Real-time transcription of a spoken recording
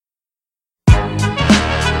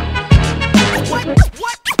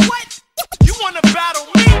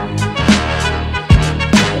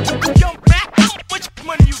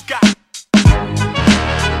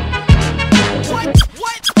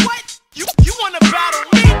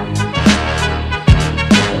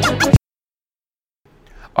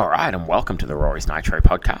right, and welcome to the Raw is Nitro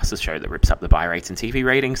podcast, the show that rips up the buy rates and TV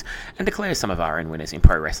ratings and declares some of our own winners in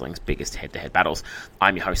pro wrestling's biggest head-to-head battles.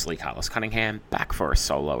 I'm your host, Lee Carlos Cunningham, back for a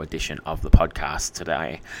solo edition of the podcast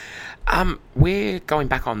today. We're going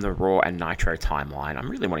back on the Raw and Nitro timeline.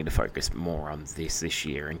 I'm really wanting to focus more on this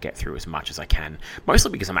year and get through as much as I can,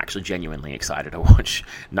 mostly because I'm actually genuinely excited to watch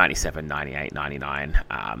 97, 98, 99,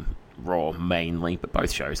 Raw mainly, but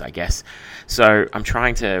both shows, I guess. So I'm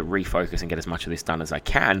trying to refocus and get as much of this done as I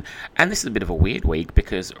can. And this is a bit of a weird week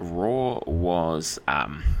because Raw was not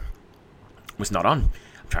on.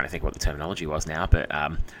 I'm trying to think what the terminology was now, but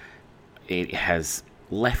it has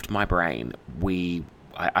left my brain.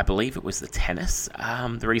 I believe it was the tennis,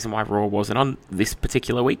 the reason why Raw wasn't on this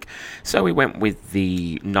particular week. So we went with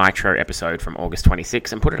the Nitro episode from August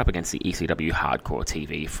 26 and put it up against the ECW Hardcore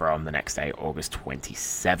TV from the next day, August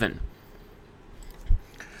 27.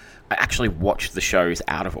 I actually watched the shows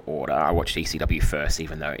out of order. I watched ECW first,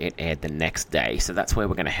 even though it aired the next day. So that's where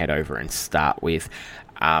we're going to head over and start with.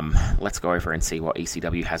 Let's go over and see what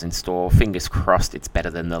ECW has in store. Fingers crossed it's better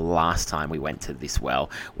than the last time we went to this well,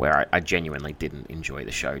 where I genuinely didn't enjoy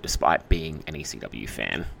the show, despite being an ECW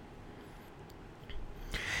fan.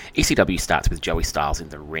 ECW starts with Joey Styles in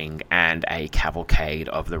the ring and a cavalcade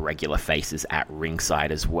of the regular faces at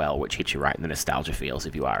ringside as well, which hits you right in the nostalgia feels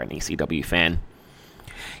if you are an ECW fan.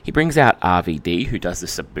 He brings out RVD, who does the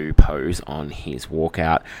Sabu pose on his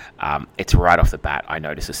walkout. It's right off the bat. I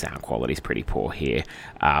notice the sound quality is pretty poor here.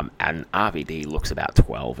 And RVD looks about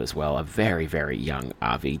 12 as well, a very, very young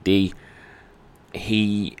RVD.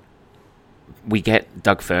 We get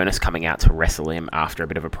Doug Furnas coming out to wrestle him after a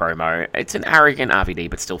bit of a promo. It's an arrogant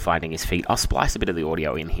RVD, but still finding his feet. I'll splice a bit of the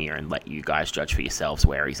audio in here and let you guys judge for yourselves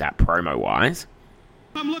where he's at promo-wise.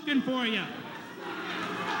 I'm looking for you.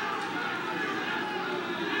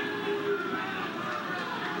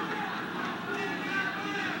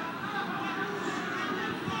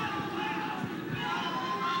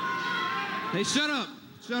 Hey, shut up.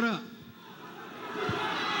 Shut up.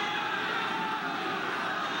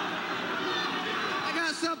 I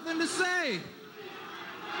got something to say.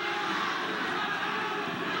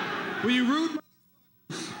 Will you rude?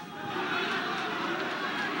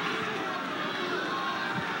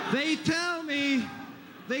 They tell me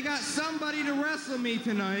they got somebody to wrestle me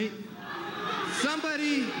tonight.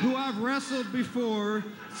 Somebody who I've wrestled before.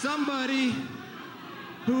 Somebody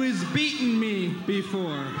who has beaten me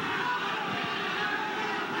before.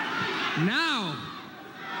 Now,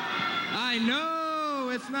 I know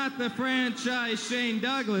it's not the franchise Shane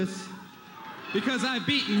Douglas because I've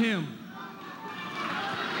beaten him.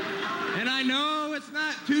 And I know it's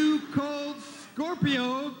not Too Cold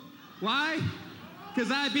Scorpio. Why?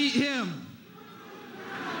 Because I beat him.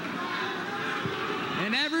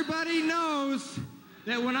 And everybody knows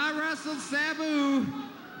that when I wrestled Sabu,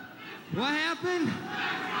 what happened?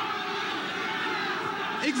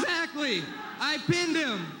 Exactly. I pinned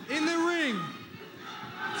him in the ring.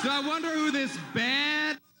 So I wonder who this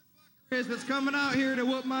bad motherfucker is that's coming out here to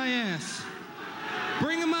whoop my ass.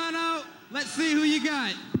 Bring him on out. Let's see who you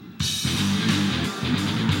got.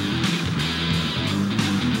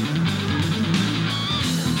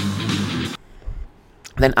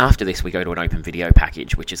 Then after this, we go to an open video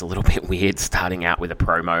package, which is a little bit weird, starting out with a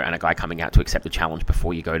promo and a guy coming out to accept the challenge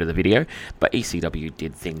before you go to the video. But ECW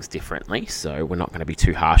did things differently, so we're not going to be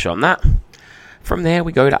too harsh on that. From there,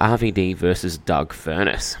 we go to RVD versus Doug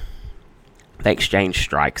Furnas. They exchange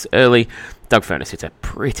strikes early. Doug Furnas hits a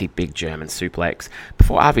pretty big German suplex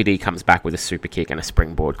before RVD comes back with a super kick and a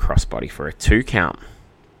springboard crossbody for a 2 count.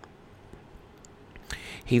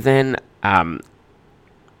 He then, Doug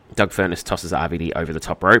Furnas tosses RVD over the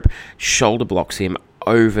top rope, shoulder blocks him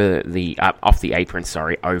over the off the apron,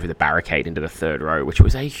 over the barricade into the third row, which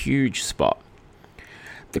was a huge spot.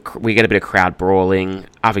 We get a bit of crowd brawling.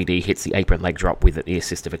 RVD hits the apron leg drop with the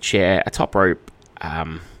assist of a chair, a top rope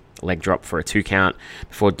leg drop for a 2 count,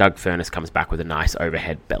 before Doug Furnas comes back with a nice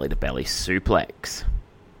overhead belly-to-belly suplex.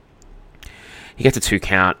 He gets a 2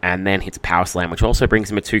 count and then hits a power slam, which also brings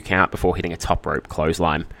him a 2 count before hitting a top rope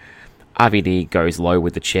clothesline. RVD goes low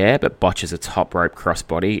with the chair, but botches a top rope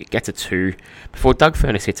crossbody, gets a 2, before Doug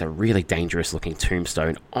Furnas hits a really dangerous-looking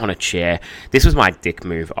tombstone on a chair. This was my dick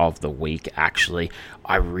move of the week, actually.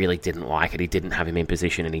 I really didn't like it. He didn't have him in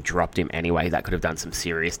position, and he dropped him anyway. That could have done some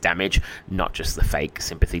serious damage, not just the fake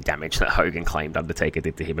sympathy damage that Hogan claimed Undertaker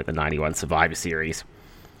did to him at the 91 Survivor Series.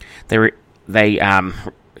 They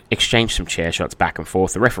exchange some chair shots back and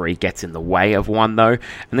forth. The referee gets in the way of one, though,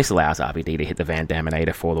 and this allows RVD to hit the Van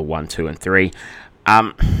Daminator for the 1, 2, and 3.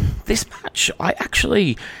 This match, I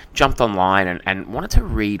actually jumped online and wanted to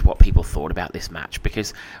read what people thought about this match,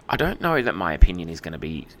 because I don't know that my opinion is going to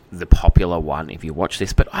be the popular one if you watch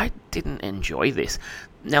this, but I didn't enjoy this.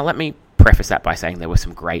 Now, let me preface that by saying there were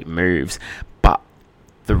some great moves, but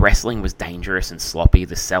the wrestling was dangerous and sloppy,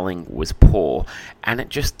 the selling was poor, and it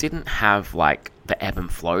just didn't have, like, the ebb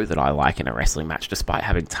and flow that I like in a wrestling match, despite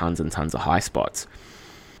having tons and tons of high spots.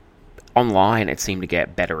 Online, it seemed to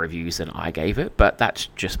get better reviews than I gave it, but that's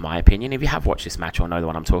just my opinion. If you have watched this match or know the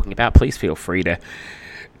one I'm talking about, please feel free to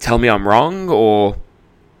tell me I'm wrong or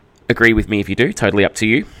agree with me if you do. Totally up to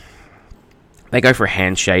you. They go for a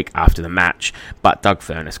handshake after the match, but Doug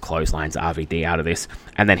Furnas clotheslines RVD out of this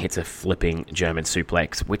and then hits a flipping German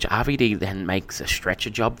suplex, which RVD then makes a stretcher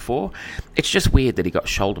job for. It's just weird that he got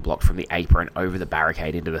shoulder blocked from the apron over the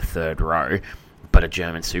barricade into the third row, but a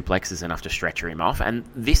German suplex is enough to stretcher him off. And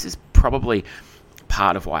this is probably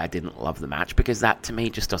part of why I didn't love the match, because that to me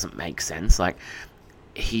just doesn't make sense. Like,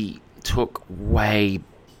 he took way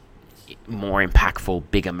more impactful,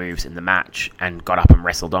 bigger moves in the match and got up and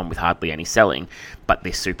wrestled on with hardly any selling, but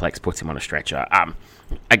this suplex puts him on a stretcher.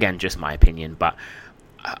 Again, just my opinion, but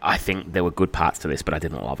I think there were good parts to this, but I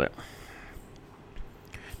didn't love it.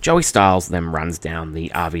 Joey Styles then runs down the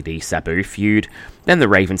RVD Sabu feud, then the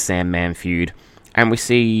Raven Sandman feud, and we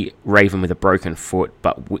see Raven with a broken foot,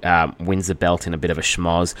 but wins the belt in a bit of a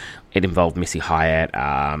schmoz. It involved Missy Hyatt,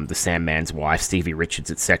 the Sandman's wife, Stevie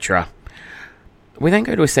Richards, etc. We then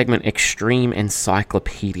go to a segment, Extreme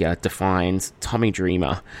Encyclopedia defines Tommy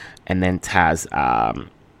Dreamer, and then Taz.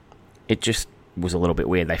 It just was a little bit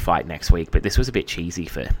weird. They fight next week, but this was a bit cheesy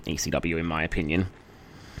for ECW, in my opinion.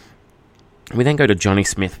 We then go to Johnny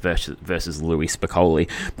Smith versus Louis Spicolli.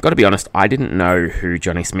 Got to be honest, I didn't know who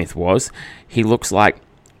Johnny Smith was. He looks like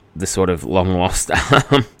the sort of long-lost...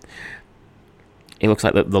 he looks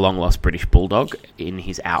like the long-lost British Bulldog in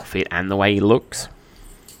his outfit and the way he looks.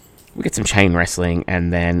 We get some chain wrestling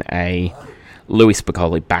and then a Louis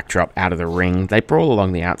Spicolli backdrop out of the ring. They brawl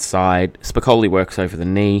along the outside. Spicolli works over the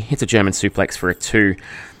knee, hits a German suplex for a 2.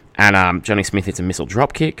 And Johnny Smith hits a missile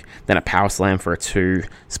dropkick, then a power slam for a 2.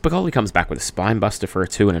 Spicolli comes back with a spine buster for a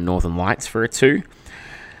 2 and a Northern Lights for a 2.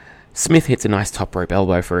 Smith hits a nice top rope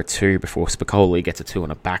elbow for a 2 before Spicolli gets a 2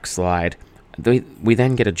 on a backslide. We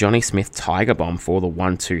then get a Johnny Smith Tiger Bomb for the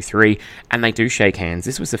 1, 2, 3, and they do shake hands.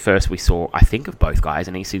 This was the first we saw, I think, of both guys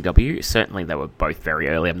in ECW. Certainly they were both very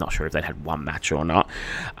early. I'm not sure if they'd had one match or not.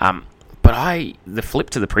 But the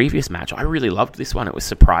flip to the previous match, I really loved this one. It was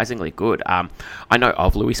surprisingly good. I know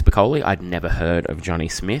of Louis Spicolli. I'd never heard of Johnny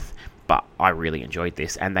Smith, but I really enjoyed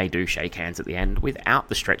this. And they do shake hands at the end without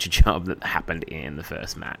the stretcher job that happened in the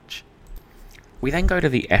first match. We then go to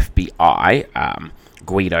the FBI,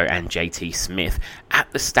 Guido and JT Smith,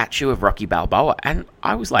 at the statue of Rocky Balboa. And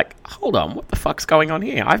I was like, hold on, what the fuck's going on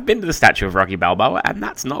here? I've been to the statue of Rocky Balboa, and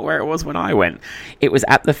that's not where it was when I went. It was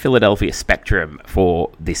at the Philadelphia Spectrum for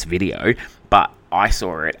this video, but I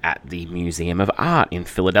saw it at the Museum of Art in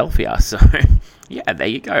Philadelphia. So, yeah, there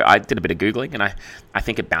you go. I did a bit of Googling, and I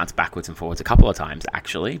think it bounced backwards and forwards a couple of times,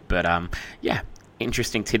 actually. But, yeah,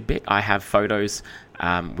 interesting tidbit. I have photos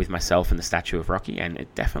with myself and the statue of Rocky, and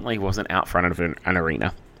it definitely wasn't out front of an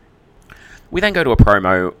arena. We then go to a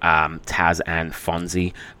promo, Taz and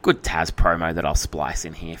Fonzie. Good Taz promo that I'll splice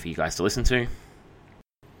in here for you guys to listen to.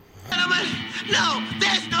 Gentlemen, no,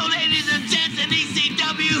 there's no ladies and gents in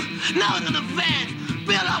ECW. No to the fans.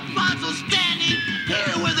 Bill Alfonso standing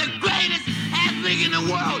here with the greatest athlete in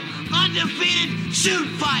the world. Undefeated shoot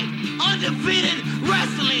fight. Undefeated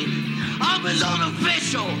wrestling. I'm his own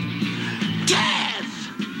official. Taz!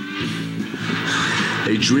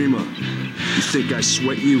 Hey, Dreamer, you think I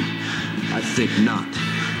sweat you? I think not.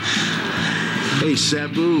 Hey,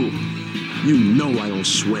 Sabu, you know I don't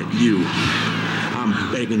sweat you.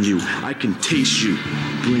 I'm begging you. I can taste you.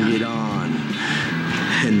 Bring it on.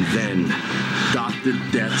 And then, Dr.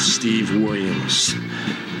 Death Steve Williams.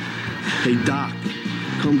 Hey, Doc,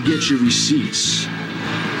 come get your receipts.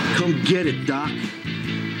 Come get it, Doc.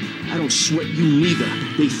 I don't sweat you neither.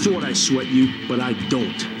 They thought I sweat you, but I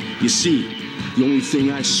don't. You see, the only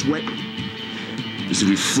thing I sweat is a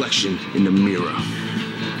reflection in the mirror.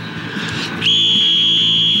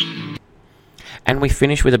 And we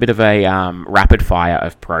finish with a bit of a rapid fire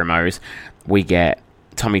of promos. We get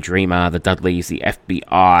Tommy Dreamer, the Dudleys, the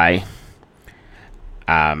FBI.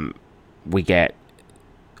 We get...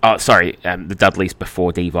 the Dudleys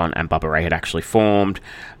before Devon and Bubba Ray had actually formed.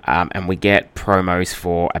 And we get promos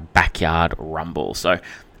for a Backyard Rumble. So, a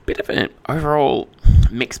bit of an overall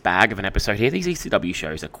mixed bag of an episode here. These ECW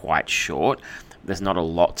shows are quite short. There's not a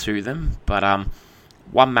lot to them. But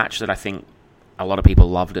one match that I think a lot of people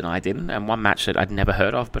loved and I didn't, and one match that I'd never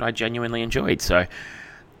heard of but I genuinely enjoyed. So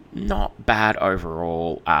not bad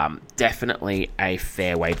overall. Definitely a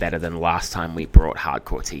fair way better than last time we brought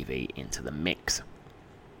Hardcore TV into the mix.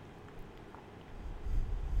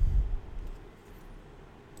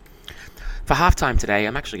 For halftime today,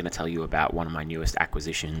 I'm actually going to tell you about one of my newest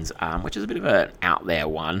acquisitions, which is a bit of an out there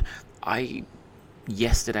one. I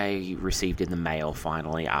yesterday received in the mail,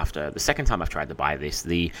 finally, after the second time I've tried to buy this,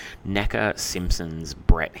 the NECA Simpsons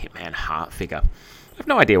Bret Hitman Hart figure. I have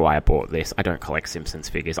no idea why I bought this. I don't collect Simpsons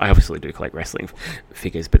figures. I obviously do collect wrestling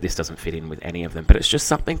figures, but this doesn't fit in with any of them. But it's just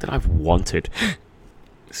something that I've wanted,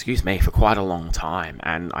 excuse me, for quite a long time,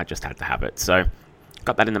 and I just had to have it. So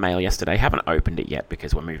got that in the mail yesterday. Haven't opened it yet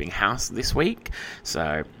because we're moving house this week,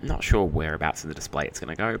 so not sure whereabouts in the display it's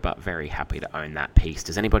going to go, but very happy to own that piece.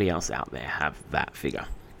 Does anybody else out there have that figure?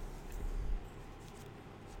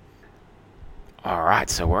 Alright,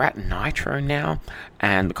 so we're at Nitro now,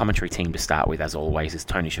 and the commentary team to start with, as always, is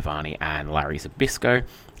Tony Schiavone and Larry Zbyszko,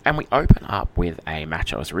 and we open up with a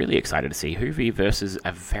match I was really excited to see, Juvi versus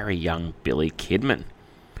a very young Billy Kidman.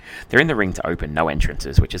 They're in the ring to open, no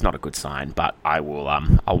entrances, which is not a good sign, but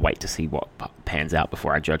I'll wait to see what pans out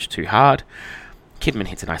before I judge too hard. Kidman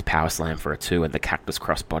hits a nice power slam for a 2 and the cactus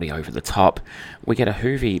crossbody over the top. We get a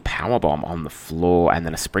Juvi powerbomb on the floor and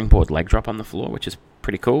then a springboard leg drop on the floor, which is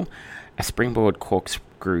pretty cool. A springboard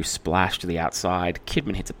corkscrew splash to the outside.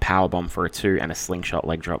 Kidman hits a powerbomb for a 2 and a slingshot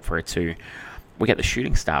leg drop for a 2. We get the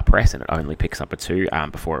shooting star press, and it only picks up a 2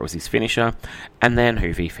 before it was his finisher. And then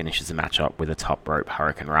Juvi finishes the match up with a top rope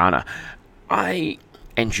Hurricane Rana. I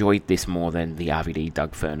enjoyed this more than the RVD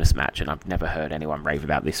Doug Furnas match, and I've never heard anyone rave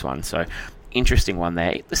about this one. So interesting one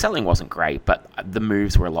there. The selling wasn't great, but the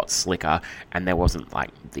moves were a lot slicker, and there wasn't like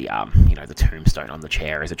the the tombstone on the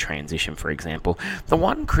chair as a transition, for example. The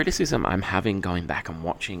one criticism I'm having going back and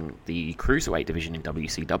watching the Cruiserweight division in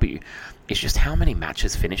WCW is just how many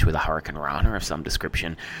matches finish with a Hurricane Rana of some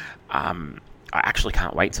description. I actually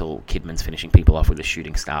can't wait till Kidman's finishing people off with a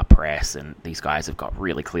shooting star press, and these guys have got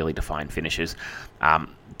really clearly defined finishes.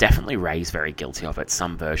 Definitely Ray's very guilty of it.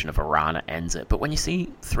 Some version of a Rana ends it, but when you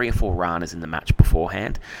see 3 or 4 Ranas in the match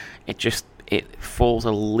beforehand, it falls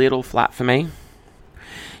a little flat for me.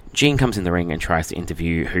 Gene comes in the ring and tries to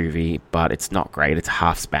interview Juvi, but it's not great. It's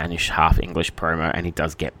half Spanish, half English promo, and he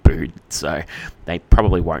does get booed, so they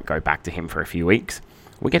probably won't go back to him for a few weeks.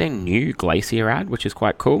 We get a new Glacier ad, which is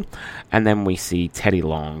quite cool. And then we see Teddy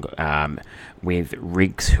Long with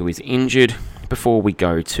Riggs, who is injured, before we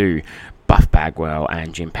go to Buff Bagwell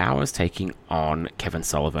and Jim Powers taking on Kevin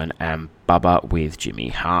Sullivan and Bubba with Jimmy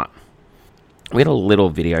Hart. We had a little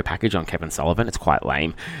video package on Kevin Sullivan. It's quite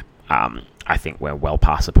lame. I think we're well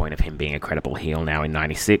past the point of him being a credible heel now in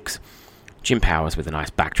 96. Jim Powers with a nice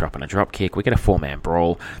backdrop and a drop kick. We get a 4-man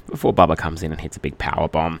brawl before Bubba comes in and hits a big power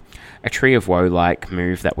bomb. A Tree of Woe-like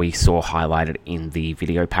move that we saw highlighted in the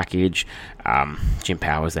video package. Jim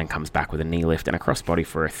Powers then comes back with a knee lift and a crossbody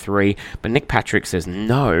for a 3, but Nick Patrick says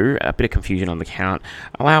no, a bit of confusion on the count,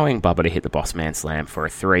 allowing Bubba to hit the Boss Man Slam for a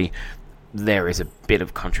 3. There is a bit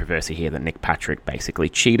of controversy here that Nick Patrick basically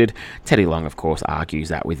cheated. Teddy Long, of course, argues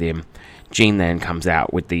that with him. Gene then comes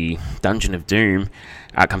out with the Dungeon of Doom,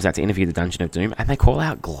 comes out to interview the Dungeon of Doom, and they call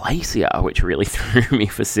out Glacier, which really threw me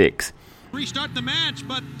for 6. Restart the match,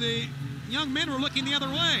 but the young men were looking the other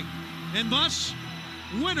way. And thus,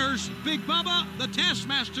 winners, Big Bubba, the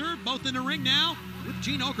Taskmaster, both in the ring now with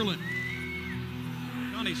Gene Okerlund.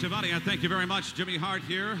 Tony Schiavone, I thank you very much. Jimmy Hart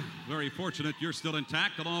here. Very fortunate you're still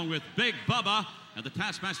intact, along with Big Bubba and the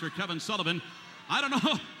Taskmaster, Kevin Sullivan. I don't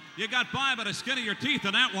know, you got by the skin of your teeth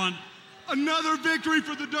in that one. Another victory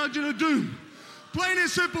for the Dungeon of Doom. Plain and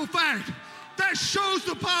simple fact. That shows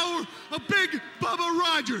the power of Big Bubba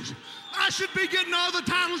Rogers. I should be getting all the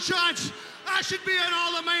title shots. I should be in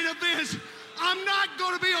all the main events. I'm not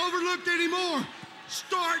going to be overlooked anymore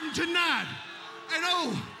starting tonight. And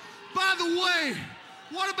oh, by the way,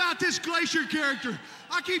 what about this Glacier character?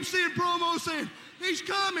 I keep seeing promos saying, he's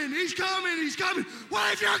coming, he's coming, he's coming.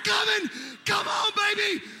 Well, if you're coming, come on,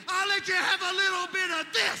 baby. I'll let you have a little bit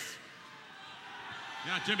of this.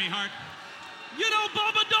 Yeah, Jimmy Hart. You know,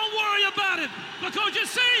 Bubba, don't worry about it. Because you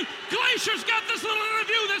see, Glacier's got this little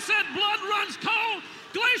interview that said blood runs cold.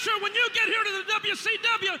 Glacier, when you get here to the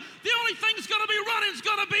WCW, the only thing that's going to be running is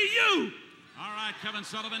going to be you. All right, Kevin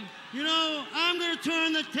Sullivan. You know, I'm going to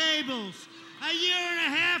turn the tables. A year and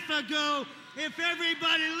a half ago, if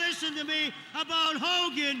everybody listened to me about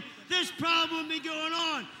Hogan, this problem would be going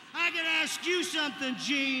on. I could ask you something,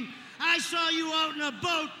 Gene. I saw you out in a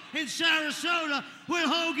boat in Sarasota with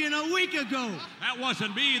Hogan a week ago. That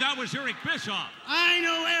wasn't me. That was Eric Bischoff. I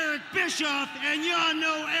know Eric Bischoff, and you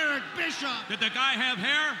know Eric Bischoff. Did the guy have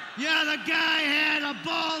hair? Yeah, the guy had a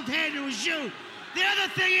bald head. It was you. The other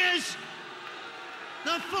thing is,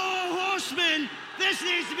 the Four Horsemen, this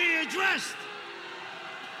needs to be addressed.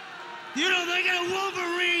 You know, they got a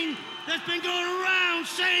Wolverine that's been going around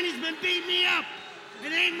saying he's been beating me up.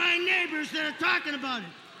 It ain't my neighbors that are talking about it.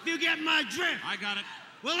 If you get my drift. I got it.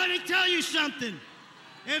 Well, let me tell you something.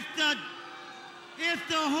 If the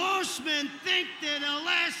Horsemen think that a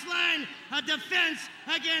last line of defense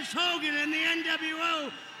against Hogan and the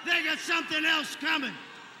NWO, they got something else coming.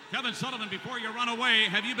 Kevin Sullivan, before you run away,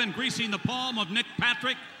 have you been greasing the palm of Nick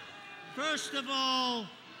Patrick? First of all,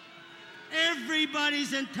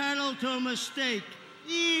 everybody's entitled to a mistake,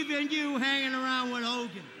 even you hanging around with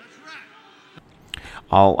Hogan.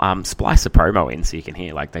 I'll splice a promo in so you can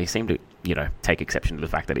hear. Like, they seem to, take exception to the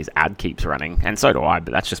fact that his ad keeps running, and so do I,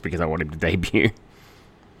 but that's just because I want him to debut.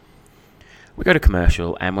 We go to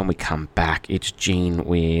commercial, and when we come back, it's Gene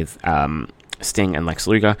with Sting and Lex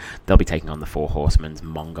Luger. They'll be taking on the Four Horsemen,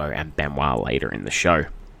 Mongo and Benoit later in the show.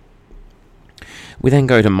 We then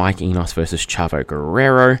go to Mike Enos versus Chavo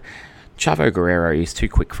Guerrero. Chavo Guerrero is too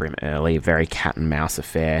quick for him early, very cat and mouse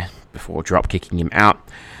affair before drop kicking him out.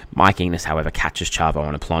 Mike Enos, however, catches Chavo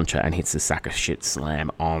on a plancha and hits the sack of shit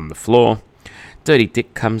slam on the floor. Dirty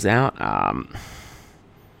Dick comes out.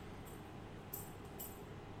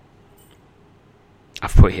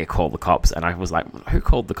 I've put here, call the cops, and I was like, who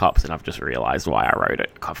called the cops? And I've just realised why I wrote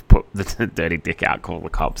it. I've put the Dirty Dick out, call the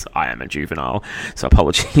cops. I am a juvenile. So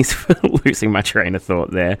apologies for losing my train of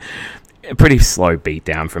thought there. A pretty slow beat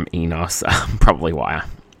down from Enos, probably why I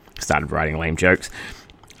started writing lame jokes.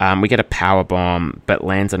 We get a power bomb, but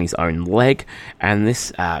lands on his own leg, and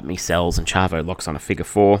this Micelles and Chavo locks on a figure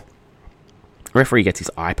four. Referee gets his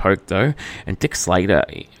eye poked though, and Dick Slater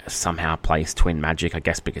somehow plays twin magic, I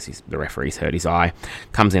guess because the referee's hurt his eye.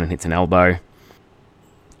 Comes in and hits an elbow.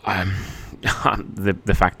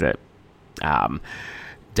 The fact that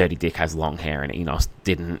Dirty Dick has long hair and Enos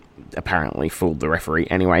didn't apparently fool the referee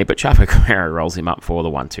anyway, but Chavo Guerrero rolls him up for the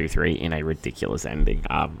 1-2-3 in a ridiculous ending.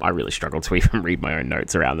 I really struggled to even read my own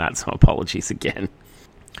notes around that, so apologies again.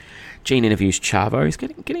 Gene interviews Chavo. He's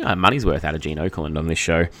getting our money's worth out of Gene Okerlund on this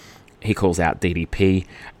show. He calls out DDP,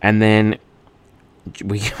 and then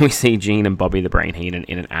we see Gene and Bobby the Brain Heenan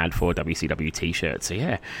in an ad for WCW t-shirts. So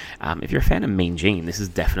yeah, if you're a fan of Mean Gene, this is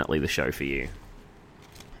definitely the show for you.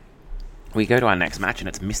 We go to our next match, and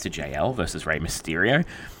it's Mr. JL versus Rey Mysterio.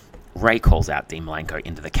 Rey calls out Dean Malenko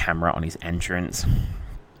into the camera on his entrance.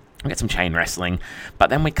 We get some chain wrestling, but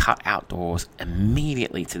then we cut outdoors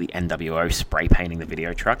immediately to the NWO spray painting the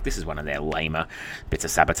video truck. This is one of their lamer bits of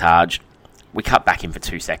sabotage. We cut back in for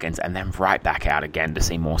 2 seconds and then right back out again to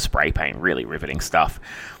see more spray paint. Really riveting stuff.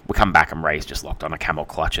 We come back and Ray's just locked on a camel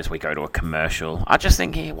clutch as we go to a commercial. I just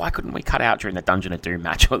think, why couldn't we cut out during the Dungeon of Doom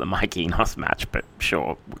match or the Mike Enos match? But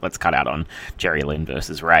sure, let's cut out on Jerry Lynn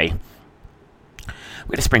versus Ray. We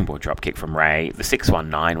get a springboard dropkick from Ray, the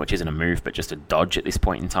 619, which isn't a move but just a dodge at this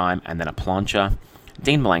point in time, and then a plancha.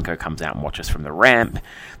 Dean Malenko comes out and watches from the ramp.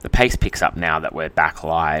 The pace picks up now that we're back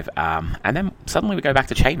live, and then suddenly we go back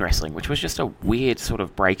to chain wrestling, which was just a weird sort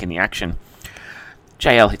of break in the action.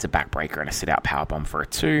 JL hits a backbreaker and a sit-out powerbomb for a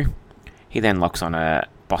 2. He then locks on a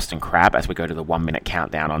Boston Crab as we go to the 1 minute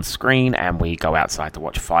countdown on screen, and we go outside to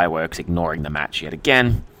watch fireworks, ignoring the match yet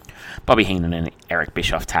again. Bobby Heenan and Eric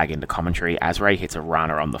Bischoff tag into commentary as Ray hits a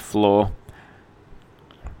Rana on the floor.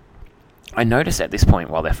 I notice at this point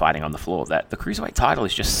while they're fighting on the floor that the Cruiserweight title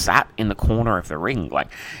is just sat in the corner of the ring, like,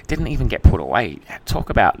 didn't even get put away. Talk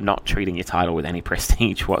about not treating your title with any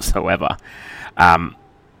prestige whatsoever.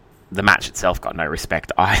 The match itself got no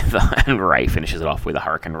respect either, and Ray finishes it off with a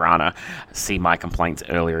Hurricane Rana. See my complaints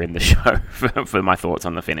earlier in the show for my thoughts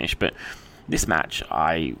on the finish, but this match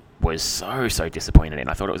I was so disappointed in.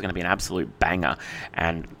 I thought it was going to be an absolute banger,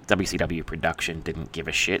 and WCW production didn't give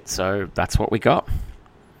a shit, so that's what we got.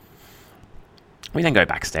 We then go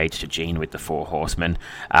backstage to Gene with the Four Horsemen,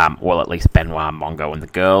 well, at least Benoit, Mongo, and the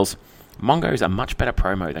girls. Mongo's a much better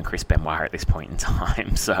promo than Chris Benoit at this point in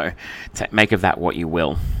time, so make of that what you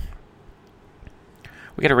will.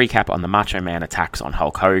 We get a recap on the Macho Man attacks on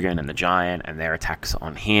Hulk Hogan and the Giant, and their attacks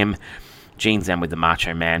on him. Gene's then with the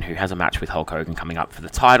Macho Man, who has a match with Hulk Hogan coming up for the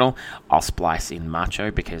title. I'll splice in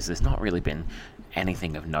Macho, because there's not really been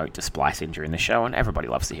anything of note to splice in during the show, and everybody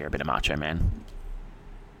loves to hear a bit of Macho Man.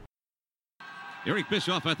 Eric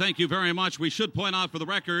Bischoff, I thank you very much. We should point out for the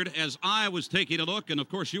record, as I was taking a look, and of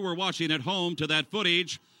course you were watching at home, to that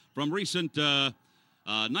footage from recent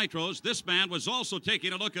Nitros. This man was also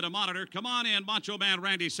taking a look at a monitor. Come on in, Macho Man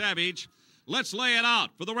Randy Savage. Let's lay it out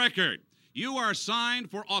for the record. You are signed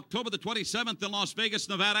for October the 27th in Las Vegas,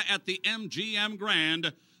 Nevada at the MGM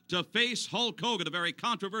Grand to face Hulk Hogan, a very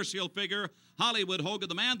controversial figure. Hollywood Hogan,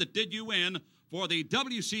 the man that did you in for the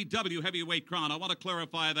WCW heavyweight crown. I want to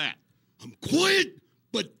clarify that. I'm quiet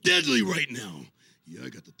but deadly right now. Yeah, I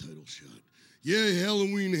got the title shot. Yeah,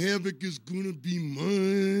 Halloween Havoc is gonna be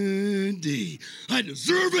Monday. I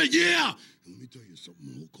deserve it, yeah! And let me tell you something,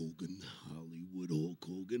 Hulk Hogan, Hollywood Hulk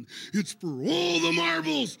Hogan, it's for all the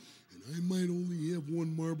marbles! And I might only have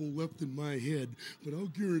one marble left in my head, but I'll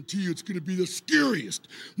guarantee you it's gonna be the scariest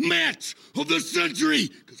match of the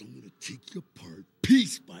century! Because I'm gonna take you apart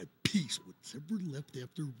piece by piece, what's ever left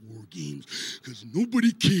after War Games, because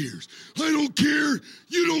nobody cares. I don't care,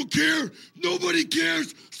 you don't care, nobody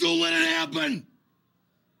cares, so let it happen.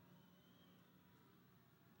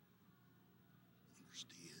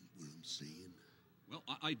 Understand what I'm saying? Well,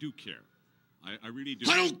 I do care. I really do.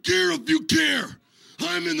 I don't care if you care.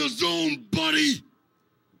 I'm in the zone, buddy.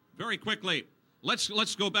 Very quickly,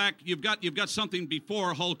 let's go back. You've got something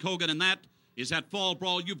before Hulk Hogan, and that is that Fall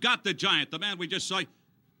Brawl. You've got the Giant, the man we just saw.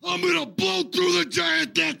 I'm going to blow through the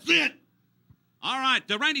Giant, that's it! All right,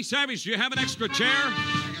 Randy Savage, do you have an extra chair?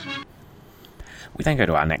 We then go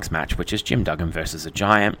to our next match, which is Jim Duggan versus the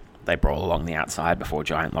Giant. They brawl along the outside before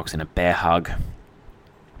Giant locks in a bear hug.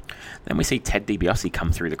 Then we see Ted DiBiase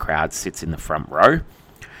come through the crowd, sits in the front row.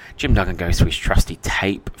 Jim Duggan goes to his trusty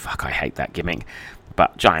tape. Fuck, I hate that gimmick.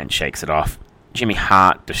 But Giant shakes it off. Jimmy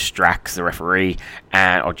Hart distracts the referee,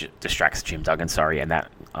 distracts Jim Duggan, and that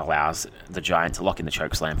allows the Giant to lock in the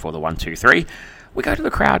chokeslam for the 1, 2, 3. We go to the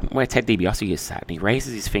crowd where Ted DiBiase is sat, and he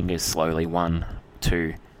raises his fingers slowly, 1,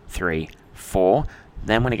 2, 3, 4.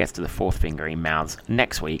 Then when he gets to the 4th finger, he mouths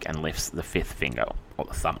next week and lifts the 5th finger, or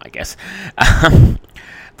the thumb, I guess.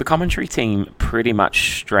 The commentary team pretty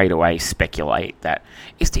much straight away speculate that,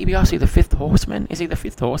 is DiBiase the 5th horseman? Is he the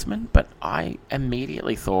 5th horseman? But I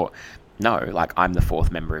immediately thought, no, I'm the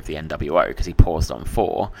 4th member of the NWO, because he paused on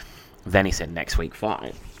 4. Then he said next week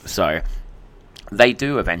 5. So they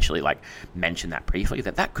do eventually mention that briefly,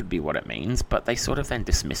 that could be what it means, but they sort of then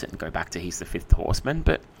dismiss it and go back to he's the 5th horseman.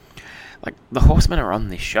 But the horsemen are on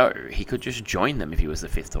this show. He could just join them if he was the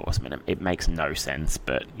 5th horseman. It makes no sense,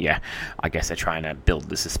 but yeah, I guess they're trying to build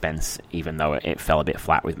the suspense, even though it fell a bit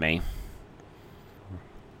flat with me.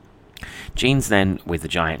 Gene's then with the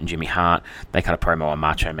Giant and Jimmy Hart. They cut a promo on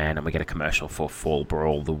Macho Man, and we get a commercial for Fall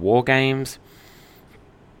Brawl, the War Games.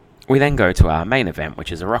 We then go to our main event,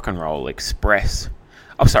 which is a Rock and Roll Express.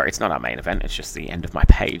 Oh, sorry, it's not our main event. It's just the end of my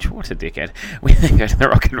page. What a dickhead. We then go to the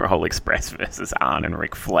Rock and Roll Express versus Arn and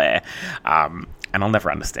Ric Flair. And I'll never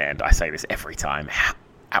understand. I say this every time.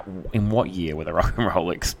 In what year were the Rock and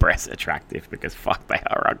Roll Express attractive? Because fuck, they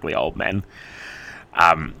are ugly old men.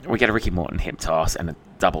 We get a Ricky Morton hip toss and a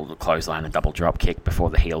double clothesline and double drop kick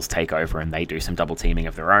before the heels take over and they do some double teaming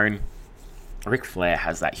of their own. Ric Flair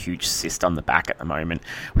has that huge cyst on the back at the moment,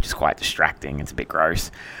 which is quite distracting. It's a bit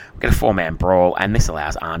gross. We get a 4-man brawl, and this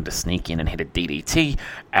allows Arn to sneak in and hit a DDT,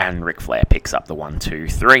 and Ric Flair picks up the 1, 2,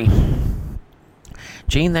 3.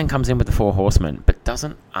 Gene then comes in with the 4 horsemen, but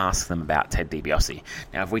doesn't ask them about Ted DiBiase.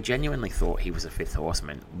 Now, if we genuinely thought he was a 5th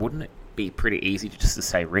horseman, wouldn't it be pretty easy just to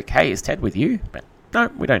say, Rick, hey, is Ted with you? But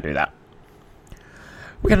no, we don't do that.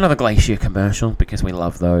 We get another Glacier commercial because we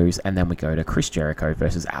love those, and then we go to Chris Jericho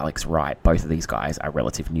versus Alex Wright. Both of these guys are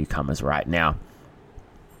relative newcomers right now.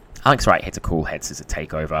 Alex Wright hits a cool head scissor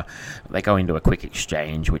takeover. They go into a quick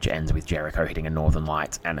exchange, which ends with Jericho hitting a Northern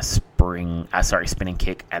Lights and a spinning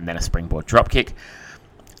kick, and then a springboard drop kick.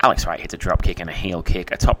 Alex Wright hits a drop kick and a heel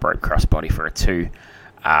kick, a top rope crossbody for a 2.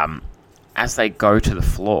 As they go to the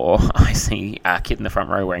floor, I see a kid in the front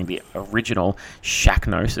row wearing the original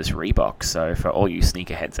Shaqnosis Reebok. So for all you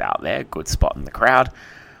sneakerheads out there, good spot in the crowd.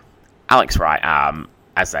 Alex Wright,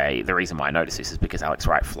 the reason why I notice this is because Alex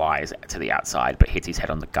Wright flies to the outside but hits his head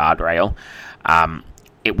on the guardrail.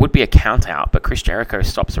 It would be a count out, but Chris Jericho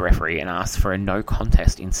stops the referee and asks for a no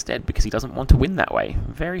contest instead because he doesn't want to win that way.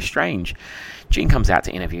 Very strange. Gene comes out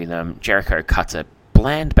to interview them. Jericho cuts a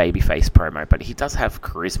bland babyface promo, but he does have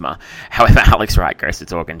charisma. However, Alex Wright goes to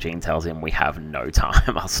talk and Gene tells him we have no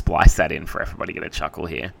time. I'll splice that in for everybody to get a chuckle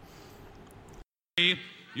here.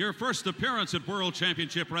 Your first appearance at World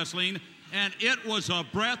Championship Wrestling, and it was a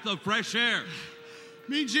breath of fresh air.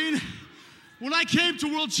 Mean Gene, when I came to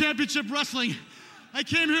World Championship Wrestling, I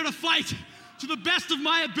came here to fight to the best of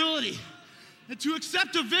my ability. And to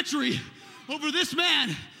accept a victory over this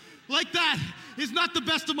man like that is not the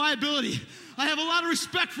best of my ability. I have a lot of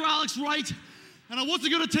respect for Alex Wright, and I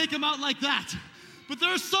wasn't going to take him out like that. But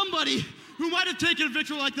there's somebody who might have taken a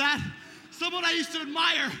victory like that, someone I used to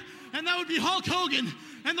admire, and that would be Hulk Hogan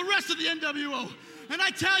and the rest of the NWO. And I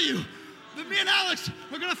tell you that me and Alex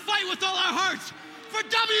are going to fight with all our hearts for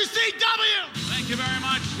WCW! Thank you very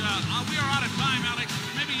much. We are out of time, Alex.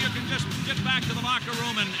 Maybe you can just get back to the locker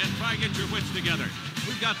room and try and get your wits together.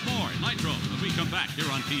 We've got more Nitro when we come back here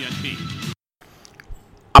on TNT.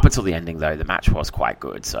 Up until the ending, though, the match was quite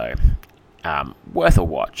good, so worth a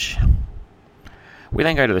watch. We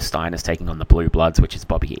then go to the Steiners taking on the Blue Bloods, which is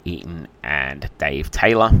Bobby Eaton and Dave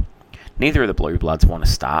Taylor. Neither of the Blue Bloods want to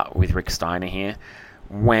start with Rick Steiner here.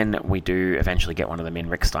 When we do eventually get one of them in,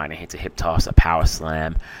 Rick Steiner hits a hip toss, a power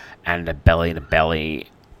slam, and a belly-to-belly.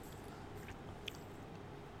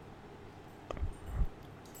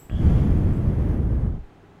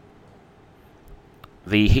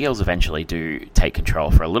 The heels eventually do take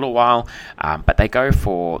control for a little while, but they go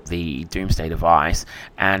for the Doomsday Device,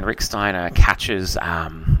 and Rick Steiner catches, I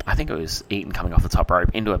think it was Eaton coming off the top rope,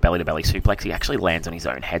 into a belly-to-belly suplex. He actually lands on his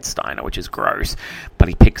own head, Steiner, which is gross, but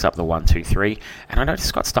he picks up the 1-2-3, and I noticed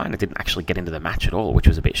Scott Steiner didn't actually get into the match at all, which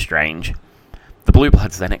was a bit strange. The Blue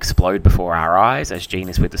Bloods then explode before our eyes as Gene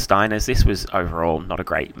is with the Steiners. This was overall not a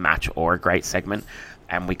great match or a great segment,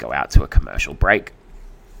 and we go out to a commercial break.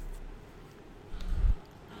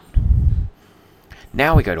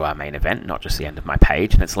 Now we go to our main event, not just the end of my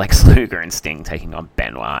page, and it's Lex Luger and Sting taking on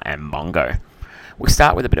Benoit and Mongo. We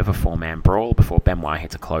start with a bit of a four-man brawl before Benoit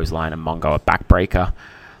hits a clothesline and Mongo a backbreaker.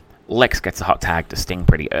 Lex gets a hot tag to Sting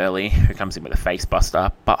pretty early, who comes in with a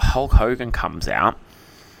facebuster, but Hulk Hogan comes out.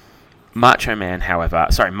 Mongo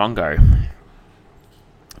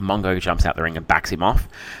jumps out the ring and backs him off,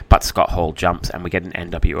 but Scott Hall jumps and we get an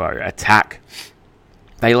NWO attack.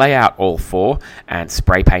 They lay out all four and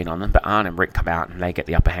spray paint on them, but Arn and Rick come out and they get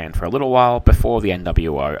the upper hand for a little while before the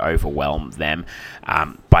NWO overwhelm them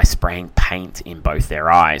by spraying paint in both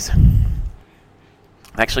their eyes.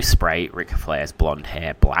 They actually spray Ric Flair's blonde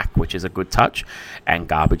hair black, which is a good touch, and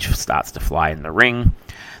garbage starts to fly in the ring.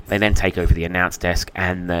 They then take over the announce desk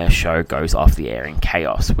and the show goes off the air in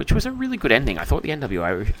chaos, which was a really good ending. I thought the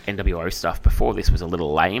NWO stuff before this was a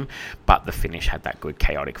little lame, but the finish had that good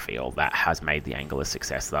chaotic feel that has made the angle a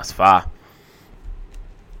success thus far.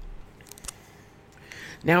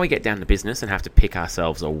 Now we get down to business and have to pick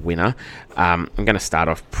ourselves a winner. I'm going to start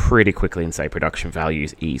off pretty quickly and say production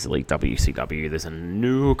values easily WCW. There's a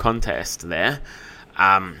new contest there.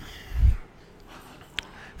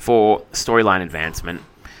 For storyline advancement,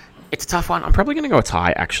 it's a tough one. I'm probably going to go a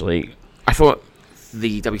tie, actually. I thought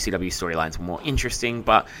the WCW storylines were more interesting,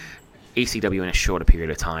 but ECW in a shorter period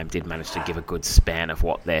of time did manage to give a good span of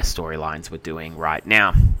what their storylines were doing right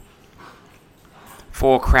now.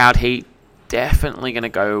 For crowd heat, definitely going to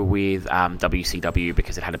go with WCW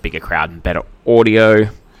because it had a bigger crowd and better audio.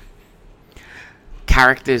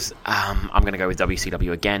 Characters, I'm going to go with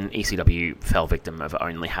WCW again. ECW fell victim of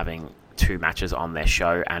only having 2 matches on their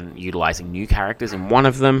show and utilizing new characters in one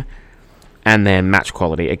of them. And then match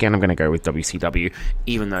quality, again, I'm going to go with WCW,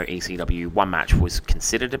 even though ECW, one match was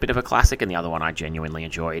considered a bit of a classic and the other one I genuinely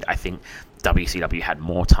enjoyed. I think WCW had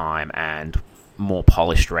more time and more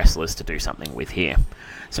polished wrestlers to do something with here.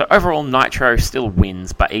 So overall, Nitro still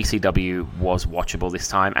wins, but ECW was watchable this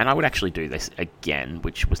time, and I would actually do this again,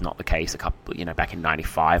 which was not the case back in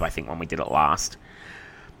 95, I think, when we did it last.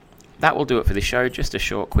 That will do it for the show. Just a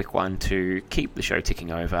short, quick one to keep the show ticking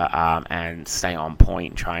over and stay on point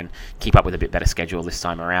and try and keep up with a bit better schedule this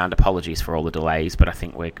time around. Apologies for all the delays, but I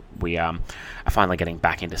think we are finally getting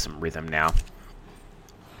back into some rhythm now.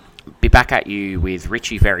 Be back at you with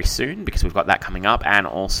Richie very soon because we've got that coming up, and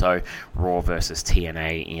also Raw versus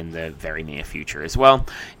TNA in the very near future as well.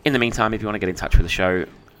 In the meantime, if you want to get in touch with the show,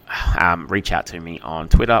 reach out to me on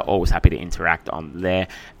Twitter. Always happy to interact on there.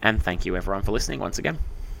 And thank you everyone for listening once again.